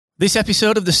This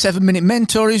episode of the 7 Minute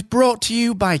Mentor is brought to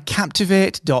you by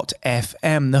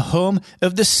Captivate.fm, the home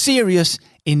of the serious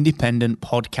independent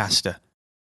podcaster.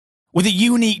 With a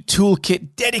unique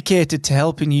toolkit dedicated to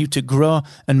helping you to grow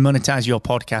and monetize your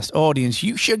podcast audience,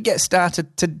 you should get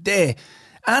started today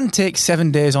and take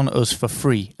 7 days on us for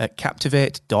free at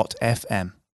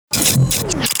Captivate.fm.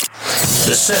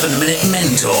 The 7 Minute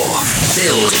Mentor.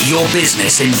 Build your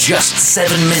business in just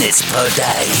 7 minutes per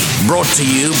day. Brought to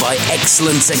you by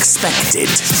Excellence Expected,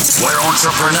 where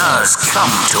entrepreneurs come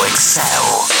to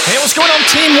excel. Hey, what's going on,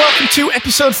 team? Welcome to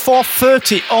episode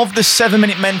 430 of the 7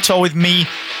 Minute Mentor with me,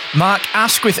 Mark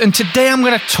Asquith. And today I'm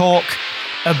going to talk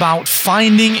about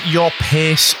finding your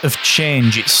pace of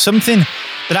change. It's something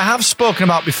that I have spoken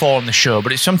about before on the show,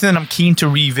 but it's something that I'm keen to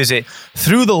revisit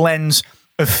through the lens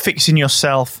of fixing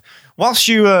yourself whilst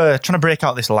you're trying to break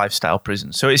out this lifestyle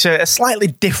prison. So it's a slightly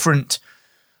different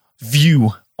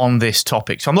view on this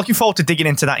topic. So I'm looking forward to digging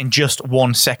into that in just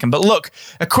 1 second. But look,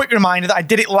 a quick reminder that I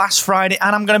did it last Friday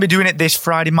and I'm going to be doing it this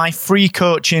Friday. My free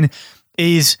coaching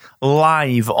is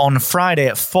live on Friday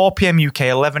at 4 p.m. UK,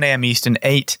 11 a.m. Eastern,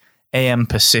 8 a.m.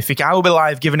 Pacific. I will be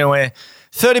live giving away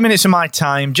 30 minutes of my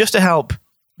time just to help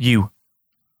you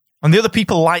and the other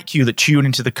people like you that tune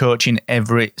into the coaching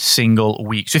every single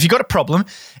week. So if you've got a problem,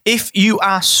 if you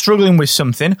are struggling with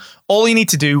something, all you need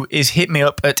to do is hit me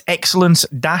up at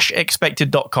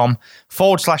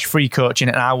excellence-expected.com/free coaching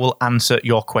and I will answer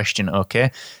your question, okay?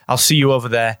 I'll see you over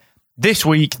there this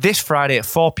week, this Friday at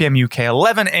 4 p.m. UK,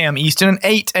 11 a.m. Eastern and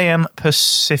 8 a.m.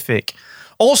 Pacific.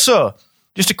 Also,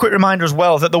 just a quick reminder as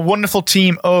well that the wonderful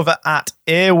team over at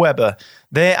Aweber,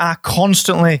 they are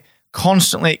constantly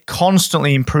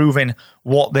improving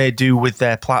what they do with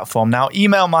their platform. Now,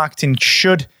 email marketing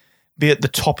should be at the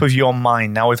top of your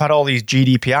mind. Now, we've had all these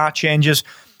GDPR changes.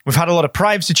 We've had a lot of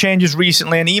privacy changes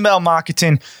recently, and email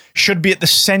marketing should be at the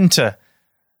center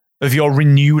of your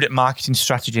renewed marketing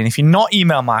strategy. And if you're not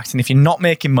email marketing, if you're not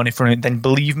making money from it, then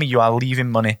believe me, you are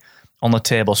leaving money on the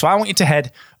table. So I want you to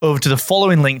head over to the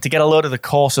following link to get a load of the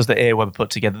courses that Aweber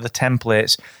put together, the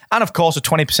templates, and of course, a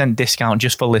 20% discount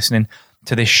just for listening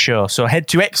to this show. So head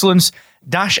to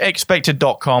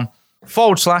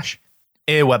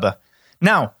excellence-expected.com/Aweber.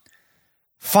 Now,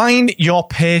 find your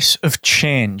pace of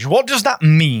change. What does that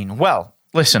mean? Well,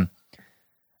 listen,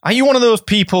 are you one of those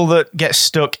people that get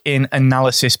stuck in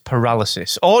analysis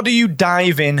paralysis? Or do you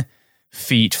dive in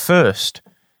feet first?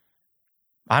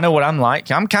 I know what I'm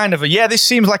like. I'm kind of this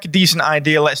seems like a decent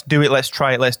idea. Let's do it. Let's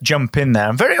try it. Let's jump in there.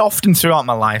 And very often throughout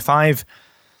my life, I've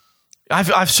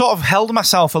sort of held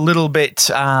myself a little bit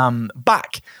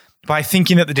back by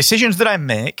thinking that the decisions that I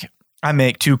make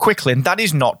too quickly. And that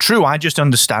is not true. I just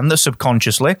understand that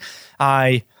subconsciously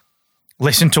I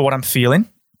listen to what I'm feeling.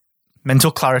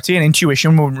 Mental clarity and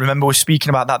intuition. Remember, we're speaking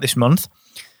about that this month.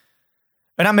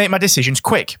 And I make my decisions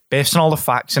quick based on all the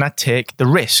facts and I take the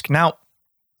risk. Now,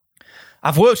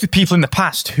 I've worked with people in the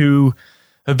past who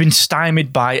have been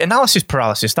stymied by analysis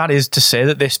paralysis. That is to say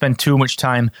that they spend too much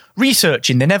time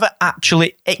researching. They never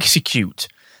actually execute.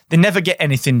 They never get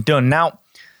anything done. Now,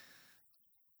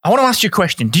 I want to ask you a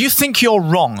question. Do you think you're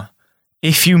wrong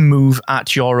if you move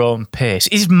at your own pace?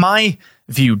 Is my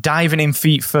view, diving in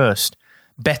feet first,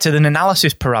 better than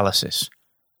analysis paralysis?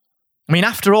 I mean,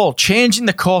 after all, changing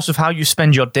the course of how you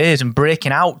spend your days and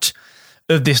breaking out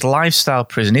of this lifestyle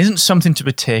prison isn't something to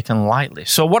be taken lightly.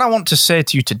 So what I want to say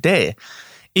to you today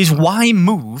is why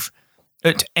move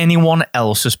at anyone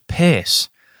else's pace?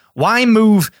 Why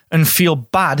move and feel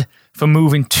bad for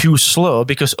moving too slow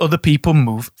because other people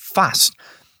move fast?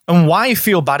 And why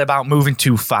feel bad about moving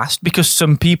too fast because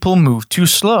some people move too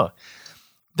slow?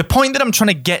 The point that I'm trying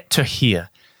to get to here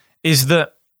is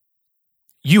that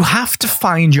you have to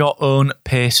find your own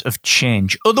pace of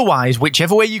change. Otherwise,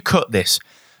 whichever way you cut this,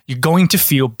 you're going to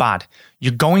feel bad.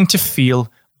 You're going to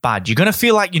feel bad. You're going to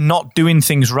feel like you're not doing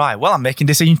things right. Well, I'm making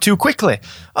decisions too quickly.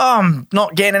 Oh, I'm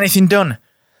not getting anything done.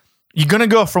 You're going to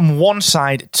go from one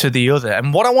side to the other.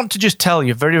 And what I want to just tell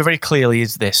you very, very clearly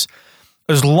is this.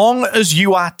 As long as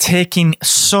you are taking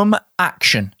some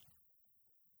action,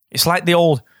 it's like the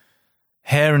old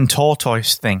hare and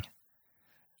tortoise thing.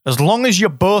 As long as you're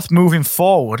both moving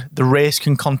forward, the race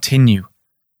can continue.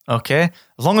 Okay?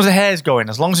 As long as the hare's going,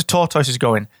 as long as the tortoise is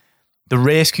going, the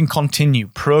race can continue.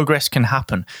 Progress can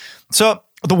happen. So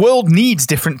the world needs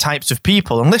different types of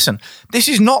people. And listen, this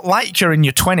is not like you're in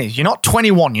your 20s. You're not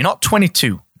 21. You're not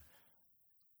 22.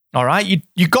 All right?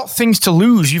 You've got things to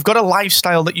lose. You've got a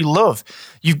lifestyle that you love.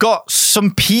 You've got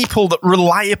some people that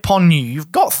rely upon you.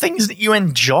 You've got things that you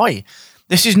enjoy.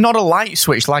 This is not a light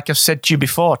switch, like I've said to you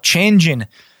before. Changing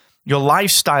your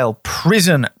lifestyle,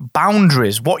 prison,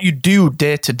 boundaries, what you do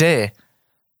day to day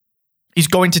is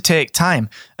going to take time.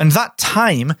 And that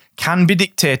time can be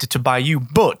dictated to by you,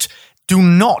 but do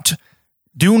not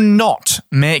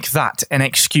make that an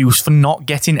excuse for not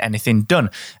getting anything done.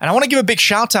 And I want to give a big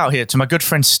shout out here to my good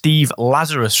friend Steve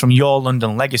Lazarus from Your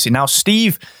London Legacy. Now,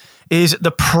 Steve is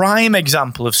the prime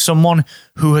example of someone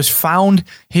who has found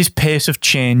his pace of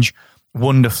change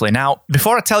wonderfully. Now,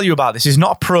 before I tell you about this, he's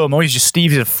not a promo. He's just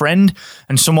Steve. He's a friend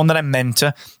and someone that I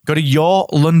mentor. Go to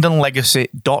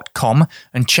yourlondonlegacy.com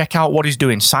and check out what he's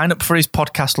doing. Sign up for his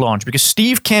podcast launch, because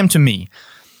Steve came to me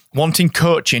wanting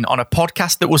coaching on a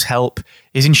podcast that was help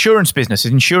his insurance business,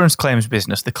 his insurance claims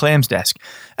business, the claims desk.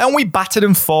 And we battered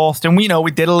and forthed, and we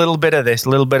did a little bit of this, a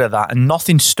little bit of that, and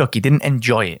nothing stuck. He didn't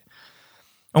enjoy it.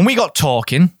 And we got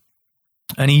talking,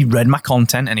 and he read my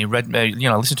content, and he read,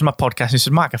 listened to my podcast, and he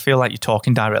said, Mark, I feel like you're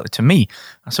talking directly to me.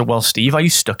 I said, well, Steve, are you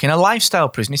stuck in a lifestyle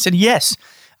prison? He said, yes,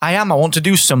 I am. I want to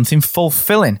do something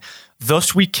fulfilling.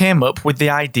 Thus, we came up with the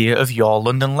idea of Your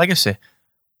London Legacy.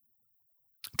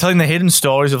 Telling the hidden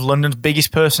stories of London's biggest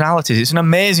personalities. It's an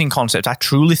amazing concept. I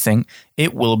truly think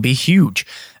it will be huge.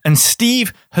 And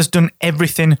Steve has done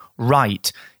everything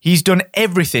right. He's done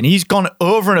everything. He's gone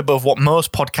over and above what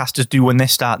most podcasters do when they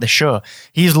start the show.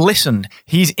 He's listened,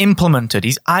 he's implemented,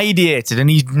 he's ideated,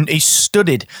 and he's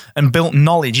studied and built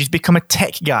knowledge. He's become a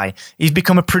tech guy. He's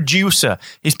become a producer.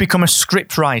 He's become a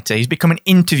script writer. He's become an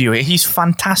interviewer. He's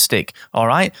fantastic, all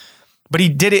right? But he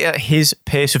did it at his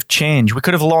pace of change. We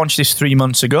could have launched this 3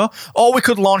 months ago, or we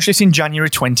could launch this in January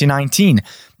 2019.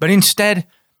 But instead,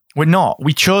 we're not.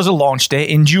 We chose a launch date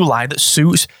in July that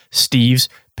suits Steve's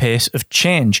pace of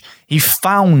change. He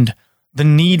found the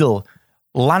needle,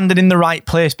 landed in the right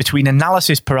place between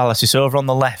analysis paralysis over on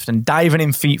the left and diving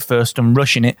in feet first and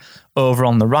rushing it over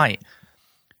on the right.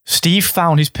 Steve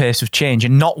found his pace of change,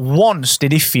 and not once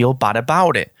did he feel bad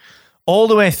about it. All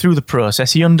the way through the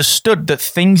process, he understood that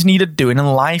things needed doing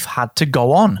and life had to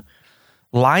go on.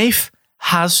 Life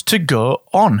has to go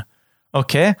on,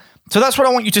 okay? So that's what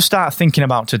I want you to start thinking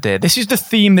about today. This is the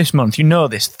theme this month. You know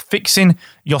this. Fixing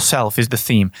yourself is the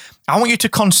theme. I want you to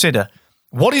consider,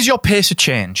 what is your pace of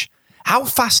change? How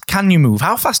fast can you move?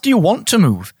 How fast do you want to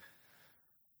move?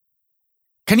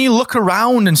 Can you look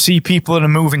around and see people that are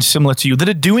moving similar to you, that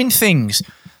are doing things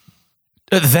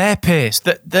at their pace,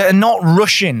 that they're not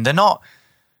rushing, they're not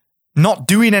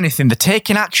doing anything, they're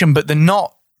taking action, but they're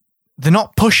not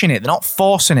pushing it, they're not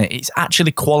forcing it. It's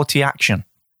actually quality action.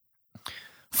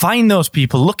 Find those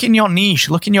people, look in your niche,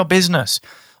 look in your business,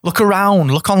 look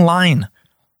around, look online,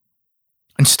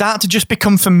 and start to just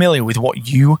become familiar with what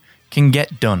you can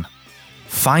get done.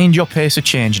 Find your pace of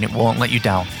change and it won't let you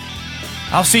down.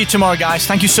 I'll see you tomorrow, guys.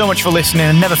 Thank you so much for listening,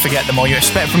 and never forget, the more you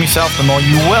expect from yourself, the more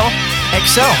you will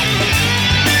excel.